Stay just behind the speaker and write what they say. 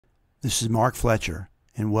This is Mark Fletcher,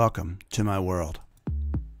 and welcome to my world.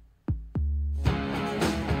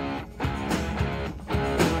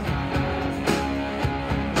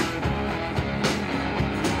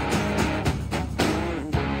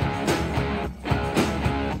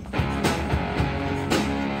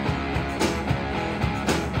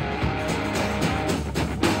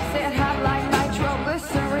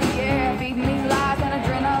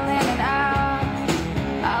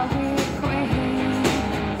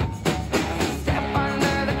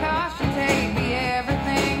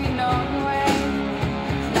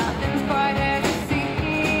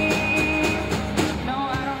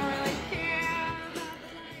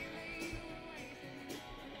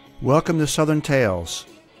 Welcome to Southern Tales,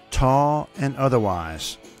 tall and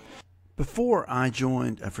otherwise. Before I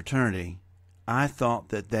joined a fraternity, I thought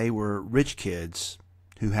that they were rich kids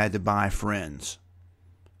who had to buy friends.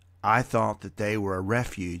 I thought that they were a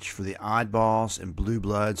refuge for the oddballs and blue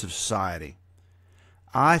bloods of society.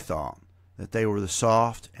 I thought that they were the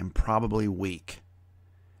soft and probably weak.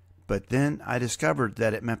 But then I discovered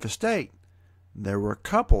that at Memphis State, there were a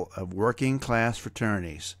couple of working class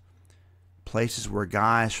fraternities. Places where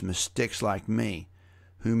guys from the sticks like me,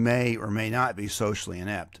 who may or may not be socially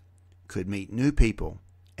inept, could meet new people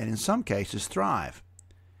and in some cases thrive.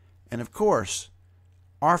 And of course,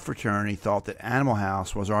 our fraternity thought that Animal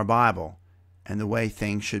House was our Bible and the way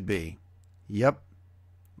things should be. Yep,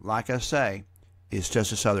 like I say, it's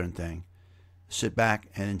just a Southern thing. Sit back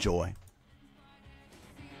and enjoy.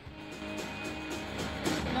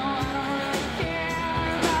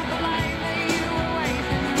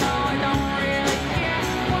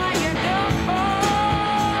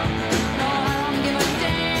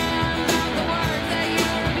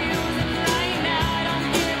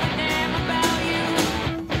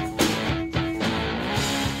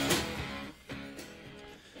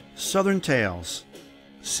 Southern Tales,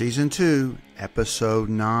 Season 2, Episode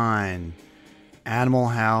 9, Animal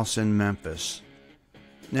House in Memphis.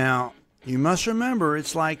 Now, you must remember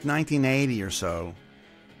it's like 1980 or so,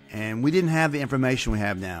 and we didn't have the information we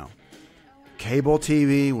have now. Cable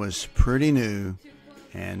TV was pretty new,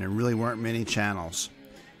 and there really weren't many channels.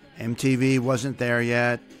 MTV wasn't there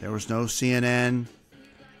yet. There was no CNN.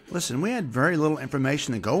 Listen, we had very little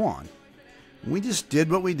information to go on. We just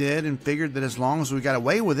did what we did and figured that as long as we got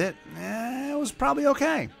away with it, it was probably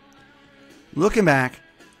okay. Looking back,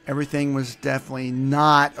 everything was definitely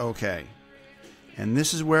not okay. And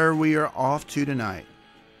this is where we are off to tonight.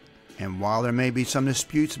 And while there may be some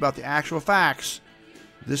disputes about the actual facts,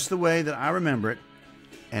 this is the way that I remember it.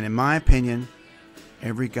 And in my opinion,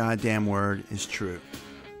 every goddamn word is true.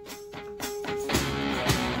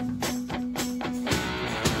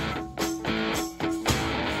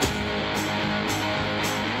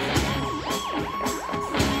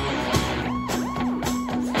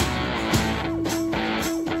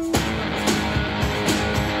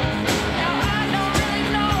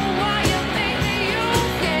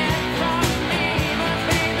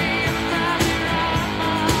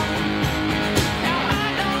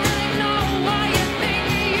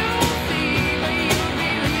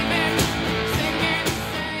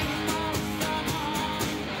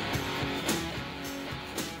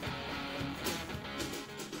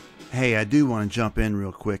 Hey, I do want to jump in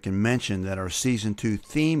real quick and mention that our Season 2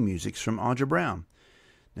 theme music's from Audra Brown.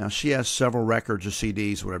 Now, she has several records or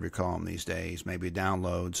CDs, whatever you call them these days, maybe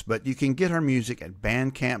downloads, but you can get her music at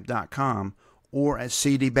bandcamp.com or at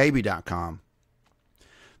cdbaby.com.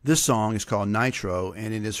 This song is called Nitro,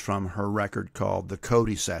 and it is from her record called The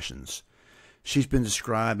Cody Sessions. She's been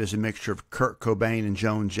described as a mixture of Kurt Cobain and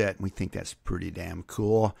Joan Jett, and we think that's pretty damn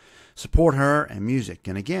cool. Support her and music.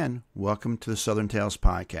 And again, welcome to the Southern Tales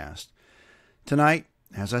Podcast. Tonight,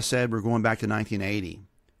 as I said, we're going back to 1980.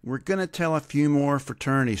 We're going to tell a few more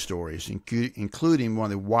fraternity stories, including one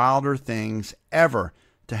of the wilder things ever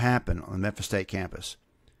to happen on the Memphis State campus.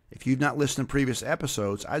 If you've not listened to previous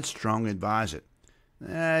episodes, I'd strongly advise it.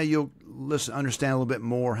 You'll understand a little bit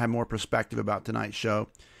more, have more perspective about tonight's show,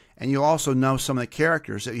 and you'll also know some of the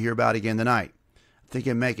characters that you hear about again tonight. I think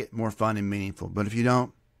it'll make it more fun and meaningful, but if you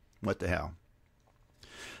don't, what the hell.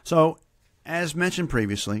 So, as mentioned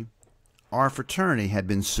previously, our fraternity had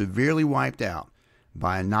been severely wiped out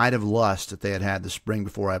by a night of lust that they had had the spring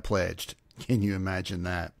before I pledged. Can you imagine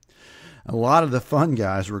that? A lot of the fun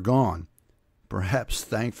guys were gone, perhaps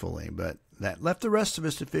thankfully, but that left the rest of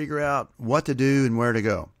us to figure out what to do and where to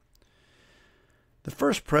go. The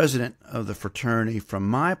first president of the fraternity from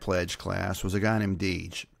my pledge class was a guy named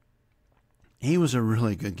Deej. He was a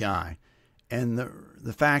really good guy, and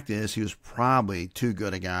the fact is he was probably too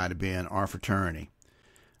good a guy to be in our fraternity.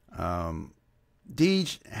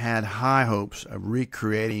 Deej had high hopes of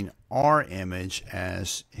recreating our image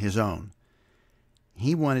as his own.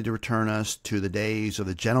 He wanted to return us to the days of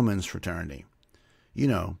the gentleman's fraternity. You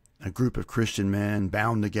know, a group of Christian men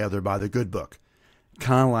bound together by the good book.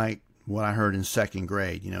 Kind of like what I heard in second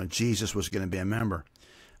grade. You know, Jesus was going to be a member.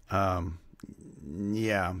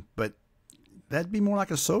 Yeah, but that'd be more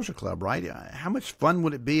like a social club, right? How much fun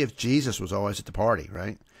would it be if Jesus was always at the party,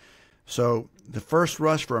 right? So the first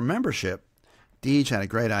rush for a membership, Deej had a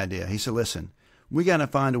great idea. He said, listen, we got to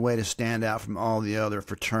find a way to stand out from all the other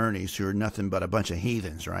fraternities who are nothing but a bunch of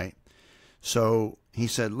heathens, right? So he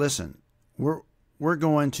said, listen, we're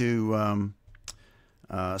going to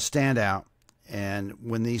stand out, and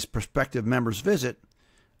when these prospective members visit,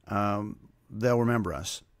 they'll remember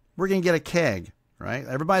us. We're going to get a keg, right?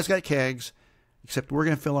 Everybody's got kegs, except we're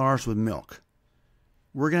going to fill ours with milk.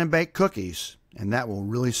 We're going to bake cookies, and that will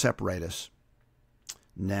really separate us.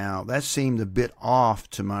 Now, that seemed a bit off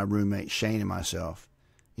to my roommate Shane and myself.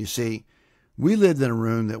 You see, we lived in a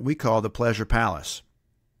room that we called the Pleasure Palace.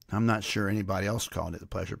 I'm not sure anybody else called it the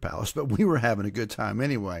Pleasure Palace, but we were having a good time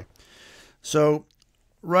anyway. So,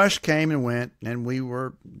 Rush came and went, and we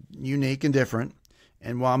were unique and different.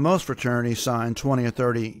 And while most fraternities signed 20 or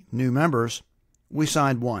 30 new members, we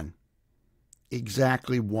signed one.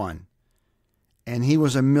 Exactly one. And he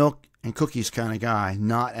was a milk and cookies kind of guy,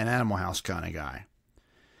 not an Animal House kind of guy.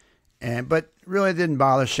 But really it didn't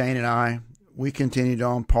bother Shane and I. We continued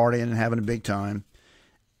on partying and having a big time.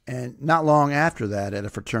 And not long after that, at a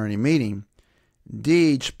fraternity meeting,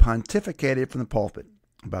 Deej pontificated from the pulpit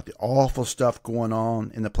about the awful stuff going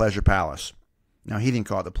on in the Pleasure Palace. Now, he didn't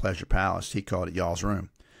call it the Pleasure Palace. He called it y'all's room.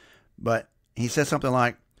 But he said something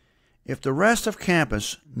like, if the rest of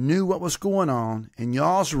campus knew what was going on in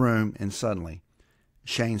y'all's room, and suddenly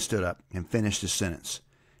Shane stood up and finished his sentence.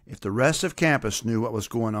 If the rest of campus knew what was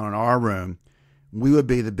going on in our room, we would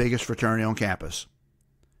be the biggest fraternity on campus.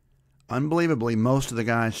 Unbelievably, most of the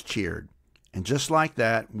guys cheered. And just like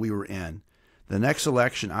that, we were in. The next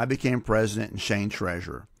election, I became president and Shane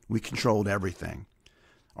treasurer. We controlled everything.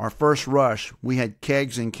 Our first rush, we had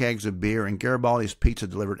kegs and kegs of beer and Garibaldi's pizza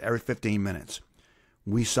delivered every 15 minutes.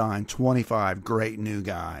 We signed 25 great new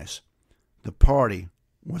guys. The party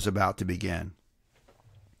was about to begin.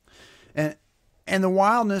 And the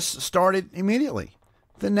wildness started immediately.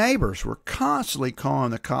 The neighbors were constantly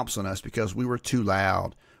calling the cops on us because we were too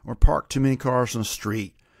loud, or parked too many cars on the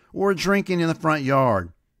street, or drinking in the front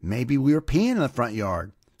yard. Maybe we were peeing in the front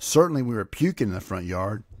yard. Certainly we were puking in the front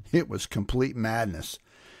yard. It was complete madness.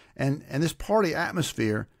 And this party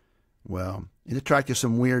atmosphere, well, it attracted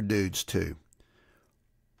some weird dudes too.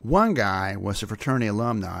 One guy was a fraternity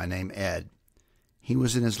alumni named Ed. He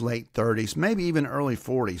was in his late 30s, maybe even early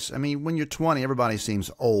 40s. I mean, when you're 20, everybody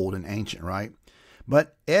seems old and ancient, right?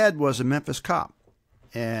 But Ed was a Memphis cop,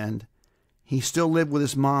 and he still lived with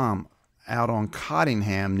his mom out on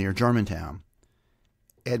Cottingham near Germantown.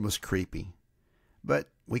 Ed was creepy, but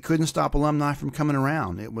we couldn't stop alumni from coming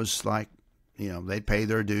around. It was like, they'd pay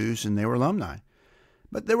their dues and they were alumni.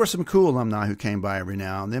 But there were some cool alumni who came by every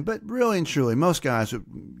now and then. But really and truly, most guys,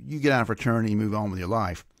 you get out of fraternity, you move on with your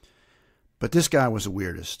life. But this guy was the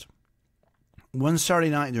weirdest. One Saturday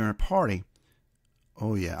night during a party,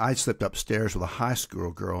 oh yeah, I slipped upstairs with a high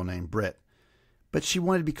school girl named Britt. But she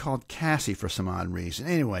wanted to be called Cassie for some odd reason.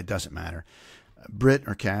 Anyway, it doesn't matter. Britt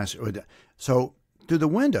or Cassie. So through the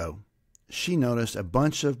window, she noticed a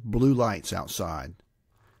bunch of blue lights outside.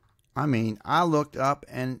 I mean, I looked up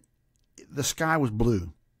and the sky was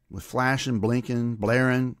blue with flashing, blinking,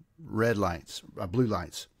 blaring red lights, blue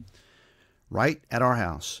lights, right at our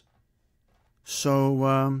house.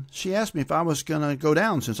 So she asked me if I was going to go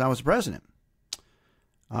down since I was president.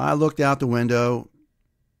 I looked out the window.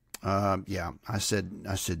 I said,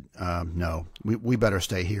 no, we better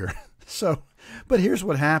stay here. But here's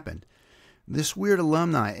what happened. This weird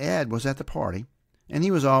alumni, Ed, was at the party, and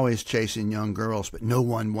he was always chasing young girls, but no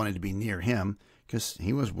one wanted to be near him because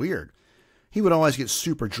he was weird. He would always get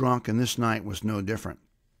super drunk, and this night was no different.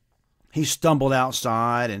 He stumbled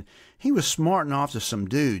outside, and he was smarting off to some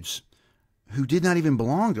dudes who did not even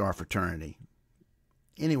belong to our fraternity.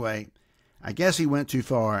 Anyway, I guess he went too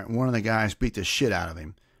far, and one of the guys beat the shit out of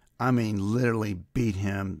him. I mean, literally beat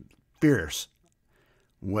him fierce.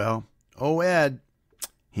 Well, Ed,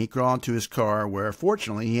 he crawled to his car where,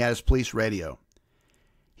 fortunately, he had his police radio.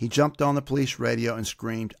 He jumped on the police radio and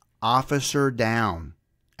screamed, "Officer down,"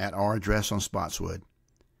 at our address on Spotswood.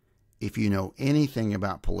 If you know anything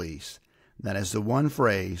about police, that is the one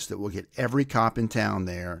phrase that will get every cop in town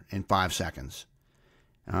there in 5 seconds.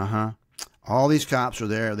 Our All these cops are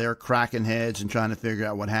there. They're cracking heads and trying to figure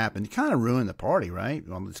out what happened. It kind of ruined the party, right?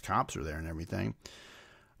 All these cops are there and everything.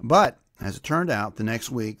 But as it turned out, the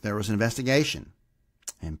next week there was an investigation.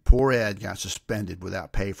 And poor Ed got suspended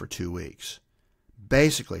without pay for 2 weeks.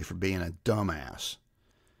 Basically for being a dumbass.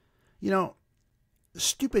 You know,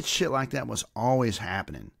 stupid shit like that was always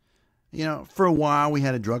happening. You know, for a while we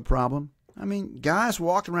had a drug problem. I mean, guys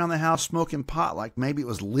walking around the house smoking pot like maybe it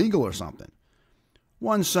was legal or something.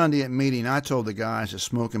 One Sunday at meeting, I told the guys that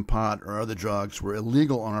smoking pot or other drugs were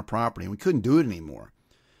illegal on our property and we couldn't do it anymore.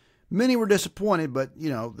 Many were disappointed, but, you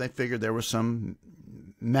know, they figured there was some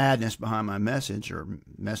madness behind my message or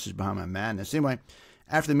message behind my madness. Anyway,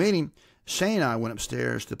 after the meeting, Shane and I went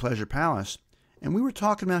upstairs to the Pleasure Palace and we were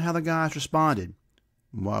talking about how the guys responded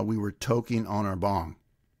while we were toking on our bong.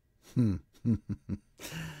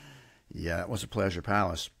 Yeah, it was a Pleasure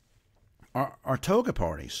Palace. Our toga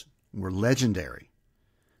parties were legendary.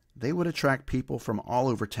 They would attract people from all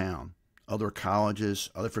over town, other colleges,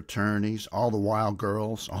 other fraternities, all the wild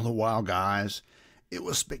girls, all the wild guys. It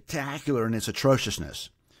was spectacular in its atrociousness.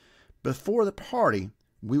 Before the party,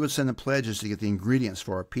 we would send the pledges to get the ingredients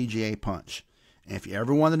for our PGA punch. And if you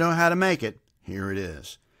ever want to know how to make it, here it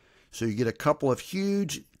is. So you get a couple of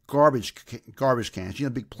huge garbage cans, you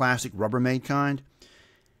know, big plastic Rubbermaid kind.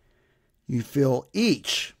 You fill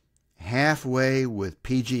each halfway with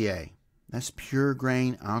PGA. That's pure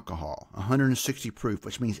grain alcohol, 160 proof,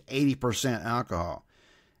 which means 80% alcohol.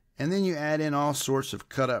 And then you add in all sorts of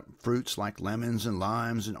cut up fruits like lemons and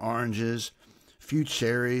limes and oranges, a few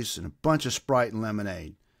cherries, and a bunch of Sprite and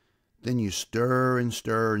lemonade. Then you stir and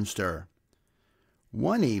stir and stir.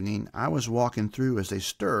 One evening, I was walking through as they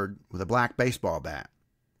stirred with a black baseball bat.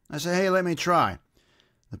 I said, "Hey, let me try."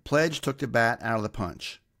 The pledge took the bat out of the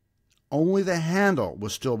punch. Only the handle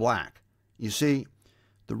was still black. You see,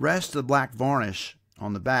 the rest of the black varnish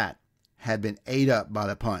on the bat had been ate up by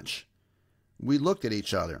the punch. We looked at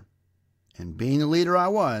each other, and being the leader I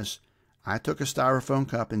was, I took a styrofoam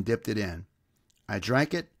cup and dipped it in. I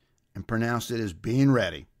drank it and pronounced it as being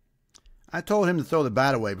ready. I told him to throw the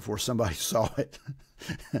bat away before somebody saw it.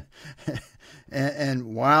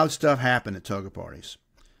 and wild stuff happened at toga parties.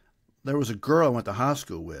 There was a girl I went to high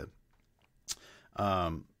school with.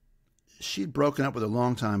 She'd broken up with a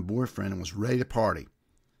longtime boyfriend and was ready to party.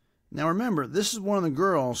 Now remember, this is one of the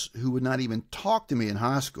girls who would not even talk to me in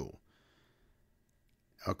high school.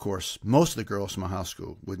 Of course, most of the girls from my high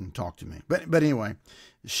school wouldn't talk to me. But anyway,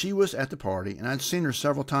 she was at the party, and I'd seen her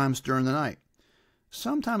several times during the night.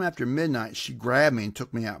 Sometime after midnight, she grabbed me and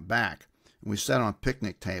took me out back. And we sat on a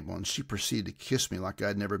picnic table, and she proceeded to kiss me like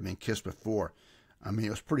I'd never been kissed before. I mean,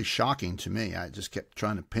 it was pretty shocking to me. I just kept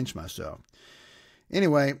trying to pinch myself.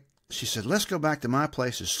 Anyway, she said, "Let's go back to my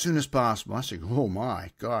place as soon as possible." I said, "Oh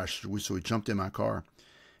my gosh." So we jumped in my car.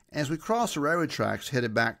 As we crossed the railroad tracks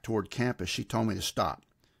headed back toward campus, she told me to stop.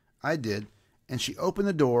 I did, and she opened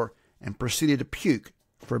the door and proceeded to puke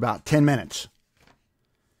for about 10 minutes.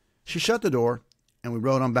 She shut the door, and we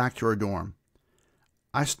rode on back to her dorm.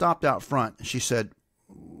 I stopped out front, and she said,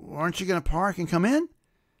 "Aren't you going to park and come in?"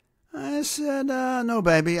 I said, "No,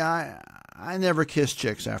 baby, I never kiss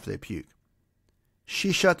chicks after they puke."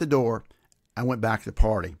 She shut the door. I went back to the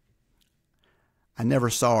party. I never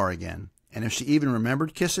saw her again. And if she even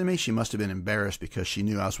remembered kissing me, she must have been embarrassed because she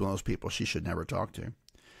knew I was one of those people she should never talk to.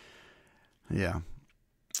 Yeah.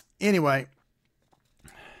 Anyway,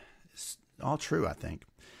 it's all true, I think.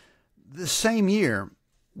 The same year,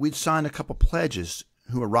 we'd signed a couple pledges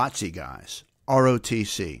who were ROTC guys,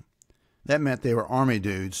 ROTC. That meant they were Army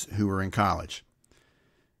dudes who were in college.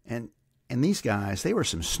 And these guys, they were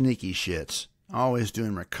some sneaky shits, always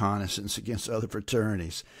doing reconnaissance against other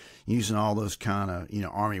fraternities, using all those kind of,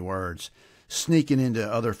 Army words, sneaking into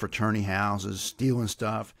other fraternity houses, stealing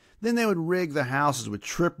stuff. Then they would rig the houses with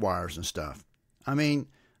tripwires and stuff. I mean,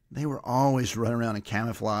 they were always running around in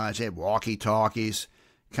camouflage. They had walkie-talkies,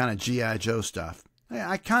 kind of G.I. Joe stuff.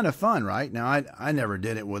 Kind of fun, right? Now, I never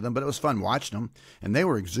did it with them, but it was fun watching them, and they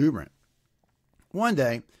were exuberant. One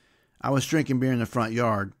day, I was drinking beer in the front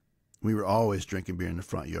yard. We were always drinking beer in the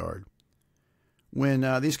front yard. When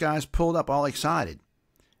these guys pulled up all excited.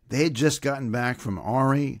 They had just gotten back from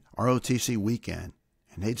Army ROTC weekend,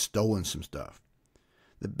 and they'd stolen some stuff.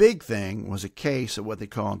 The big thing was a case of what they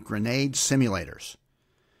called grenade simulators.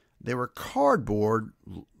 They were cardboard,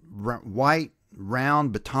 white,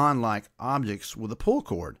 round, baton-like objects with a pull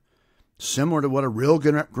cord, similar to what a real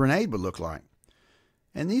grenade would look like.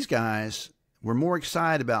 And these guys were more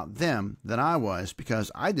excited about them than I was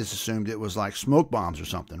because I just assumed it was like smoke bombs or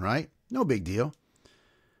something, right? No big deal.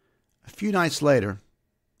 A few nights later,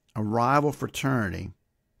 a rival fraternity,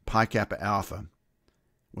 Pi Kappa Alpha,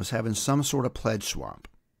 was having some sort of pledge swap.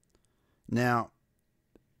 Now,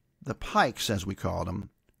 the Pikes, as we called them,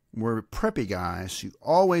 were preppy guys who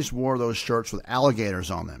always wore those shirts with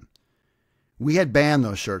alligators on them. We had banned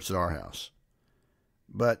those shirts at our house.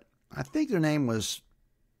 But I think their name was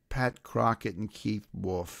Pat Crockett and Keith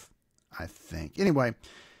Wolf, I think. Anyway,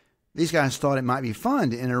 these guys thought it might be fun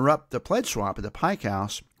to interrupt the pledge swap at the Pike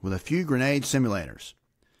house with a few grenade simulators.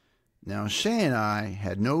 Now, Shay and I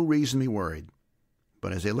had no reason to be worried.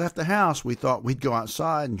 But as they left the house, we thought we'd go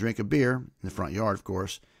outside and drink a beer, in the front yard, of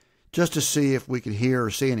course, just to see if we could hear or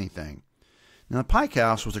see anything. Now, the Pike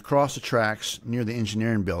house was across the tracks near the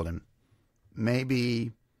engineering building,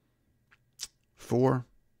 maybe 4-5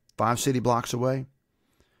 city blocks away.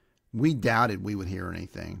 We doubted we would hear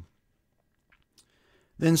anything.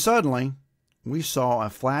 Then suddenly, we saw a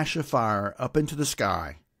flash of fire up into the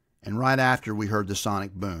sky, and right after we heard the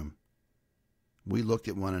sonic boom. We looked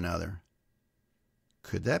at one another.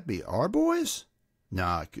 Could that be our boys?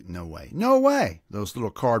 No way. No way! Those little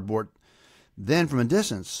cardboard. Then from a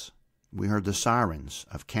distance, we heard the sirens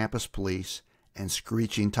of campus police and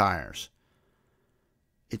screeching tires.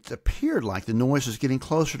 It appeared like the noise was getting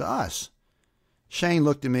closer to us. Shane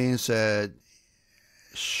looked at me and said,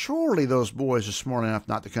 "Surely those boys are smart enough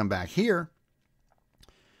not to come back here."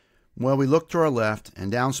 Well, we looked to our left,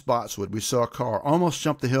 and down Spotswood we saw a car almost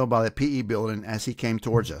jump the hill by the PE building as he came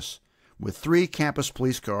towards us, with 3 campus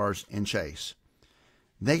police cars in chase.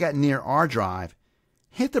 They got near our drive,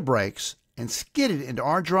 hit the brakes, and skidded into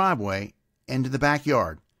our driveway into the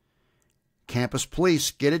backyard. Campus police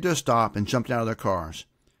skidded to a stop and jumped out of their cars.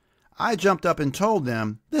 I jumped up and told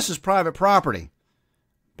them, "This is private property."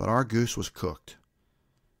 But our goose was cooked.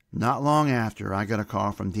 Not long after, I got a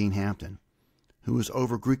call from Dean Hampton, who was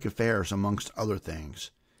over Greek affairs amongst other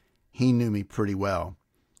things. He knew me pretty well,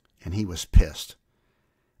 and he was pissed.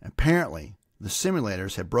 Apparently, the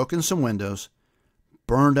simulators had broken some windows,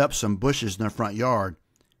 burned up some bushes in their front yard,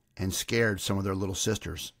 and scared some of their little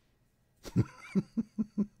sisters.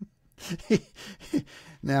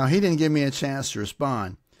 Now, he didn't give me a chance to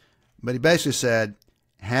respond, but he basically said,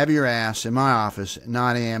 "Have your ass in my office at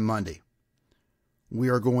 9 a.m. Monday. We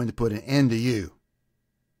are going to put an end to you."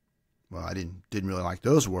 Well, I didn't really like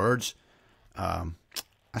those words. I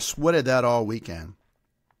sweated that all weekend.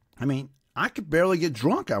 I mean, I could barely get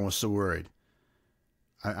drunk. I was so worried.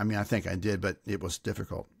 I think I did, but it was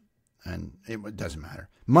difficult, and it doesn't matter.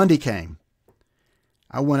 Monday came.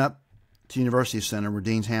 I went up to University Center where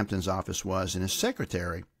Dean Hampton's office was, and his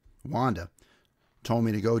secretary, Wanda, told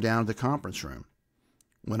me to go down to the conference room.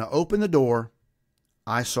 When I opened the door,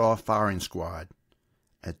 I saw a firing squad,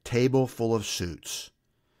 a table full of suits.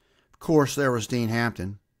 Of course, there was Dean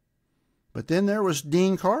Hampton, but then there was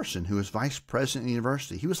Dean Carson, who was vice president of the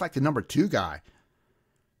university. He was like the number 2 guy.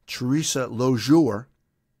 Teresa Lojour,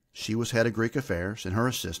 she was head of Greek affairs, and her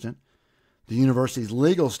assistant, the university's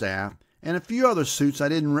legal staff, and a few other suits I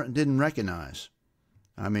didn't recognize.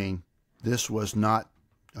 I mean, this was not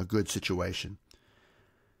a good situation.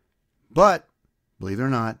 But, believe it or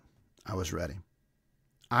not, I was ready.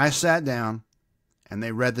 I sat down, and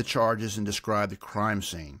they read the charges and described the crime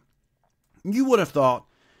scene. You would have thought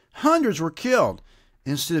hundreds were killed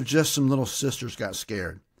instead of just some little sisters got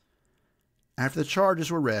scared. After the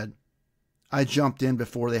charges were read, I jumped in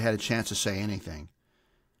before they had a chance to say anything.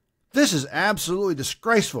 "This is absolutely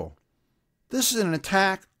disgraceful. This is an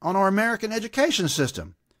attack on our American education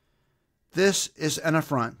system. This is an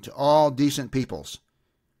affront to all decent peoples.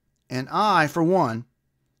 And I, for one,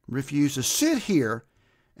 refuse to sit here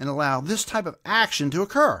and allow this type of action to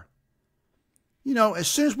occur. You know, as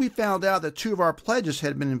soon as we found out that 2 of our pledges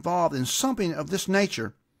had been involved in something of this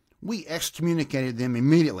nature, we excommunicated them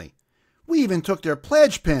immediately. We even took their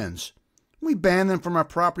pledge pins. We banned them from our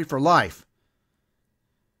property for life.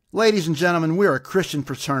 Ladies and gentlemen, we're a Christian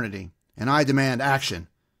fraternity, and I demand action."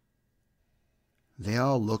 They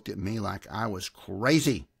all looked at me like I was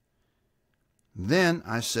crazy. Then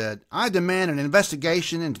I said, "I demand an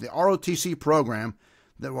investigation into the ROTC program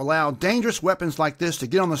that will allow dangerous weapons like this to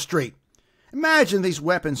get on the street. Imagine these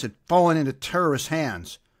weapons had fallen into terrorist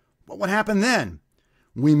hands. What would happen then?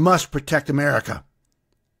 We must protect America."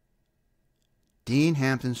 Dean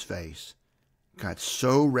Hampton's face got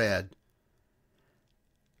so red.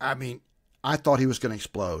 I thought he was going to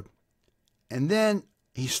explode. And then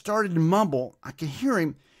he started to mumble. I could hear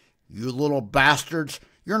him, "You little bastards,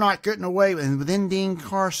 you're not getting away." And then Dean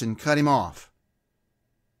Carson cut him off.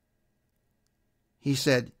 He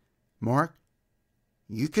said, "Mark,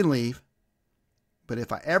 you can leave, but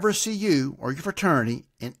if I ever see you or your fraternity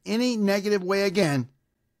in any negative way again,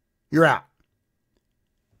 you're out."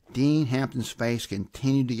 Dean Hampton's face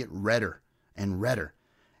continued to get redder and redder.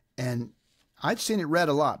 And I'd seen it read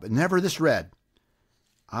a lot, but never this red.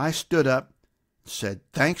 I stood up, said,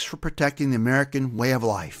 "Thanks for protecting the American way of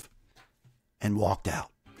life," and walked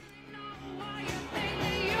out.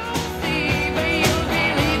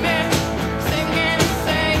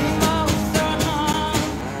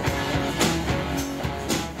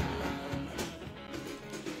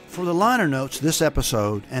 For the liner notes of this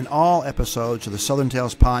episode and all episodes of the Southern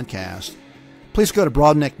Tales podcast, please go to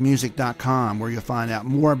broadneckmusic.com, where you'll find out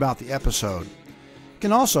more about the episode. You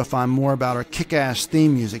can also find more about our kick-ass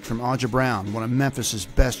theme music from Audra Brown, one of Memphis's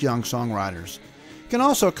best young songwriters. You can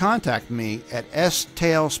also contact me at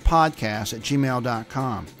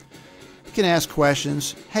stalespodcast@gmail.com. You can ask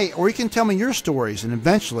questions, or you can tell me your stories, and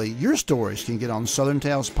eventually your stories can get on the Southern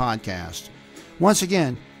Tales podcast. Once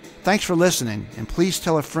again, thanks for listening, and please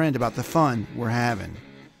tell a friend about the fun we're having.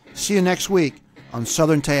 See you next week on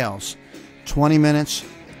Southern Tales. 20 minutes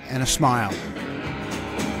and a smile.